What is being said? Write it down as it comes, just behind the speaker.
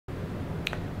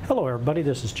Hello everybody,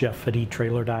 this is Jeff at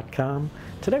etrailer.com.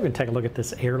 Today we're going to take a look at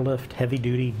this Airlift Heavy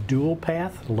Duty Dual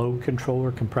Path Load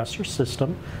Controller Compressor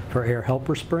System for air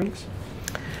helper springs.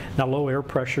 Now, low air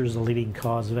pressure is the leading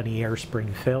cause of any air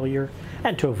spring failure,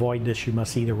 and to avoid this you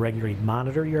must either regularly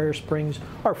monitor your air springs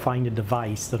or find a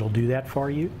device that'll do that for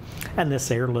you. And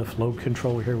this Airlift Load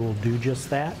Controller here will do just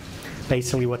that.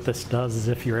 Basically what this does is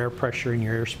if your air pressure in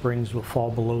your air springs will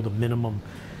fall below the minimum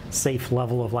safe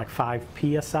level of like 5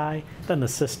 psi, then the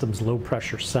system's low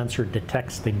pressure sensor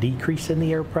detects the decrease in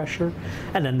the air pressure,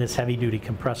 and then this heavy duty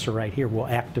compressor right here will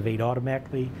activate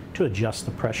automatically to adjust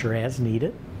the pressure as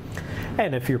needed.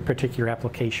 And if your particular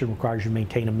application requires you to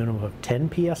maintain a minimum of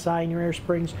 10 psi in your air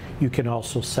springs, you can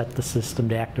also set the system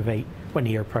to activate when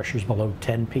the air pressure is below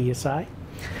 10 psi.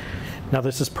 Now,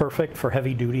 this is perfect for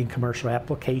heavy duty and commercial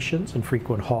applications and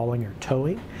frequent hauling or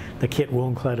towing. The kit will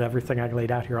include everything I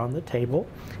laid out here on the table.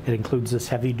 It includes this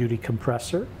heavy duty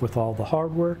compressor with all the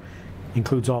hardware,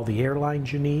 includes all the air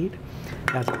lines you need.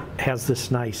 It has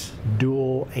this nice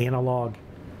dual analog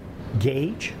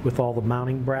gauge with all the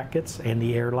mounting brackets and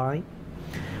the air line.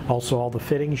 Also all the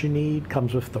fittings you need,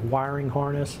 comes with the wiring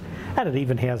harness, and it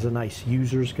even has a nice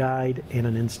user's guide and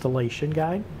an installation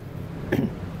guide.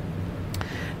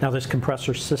 Now, this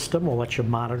compressor system will let you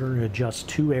monitor and adjust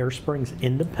 2 air springs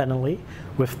independently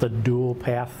with the dual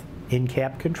path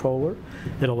in-cab controller.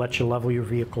 It'll let you level your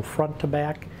vehicle front to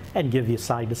back and give you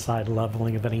side-to-side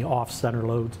leveling of any off-center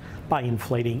loads by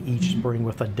inflating each spring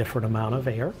with a different amount of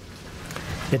air.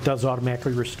 It does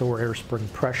automatically restore air spring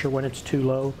pressure when it's too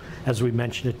low. As we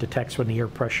mentioned, it detects when the air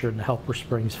pressure in the helper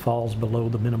springs falls below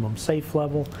the minimum safe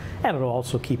level, and it'll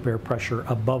also keep air pressure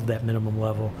above that minimum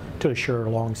level to assure a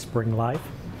long spring life.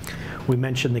 We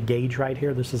mentioned the gauge right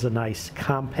here. This is a nice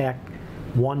compact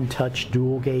one-touch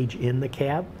dual gauge in the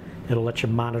cab. It'll let you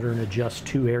monitor and adjust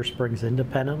 2 air springs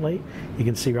independently. You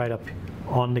can see right up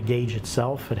on the gauge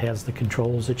itself, it has the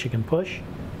controls that you can push.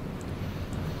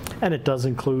 And it does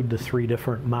include the 3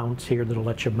 different mounts here that'll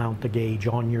let you mount the gauge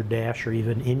on your dash or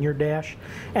even in your dash.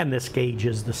 And this gauge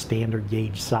is the standard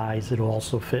gauge size. It'll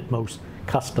also fit most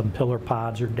custom pillar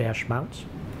pods or dash mounts.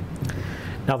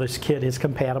 Now, this kit is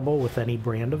compatible with any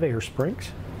brand of air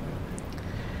springs.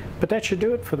 But that should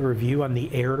do it for the review on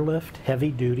the Airlift Heavy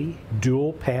Duty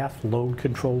Dual Path Load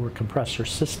Controller Compressor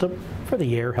System for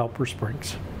the air helper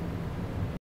springs.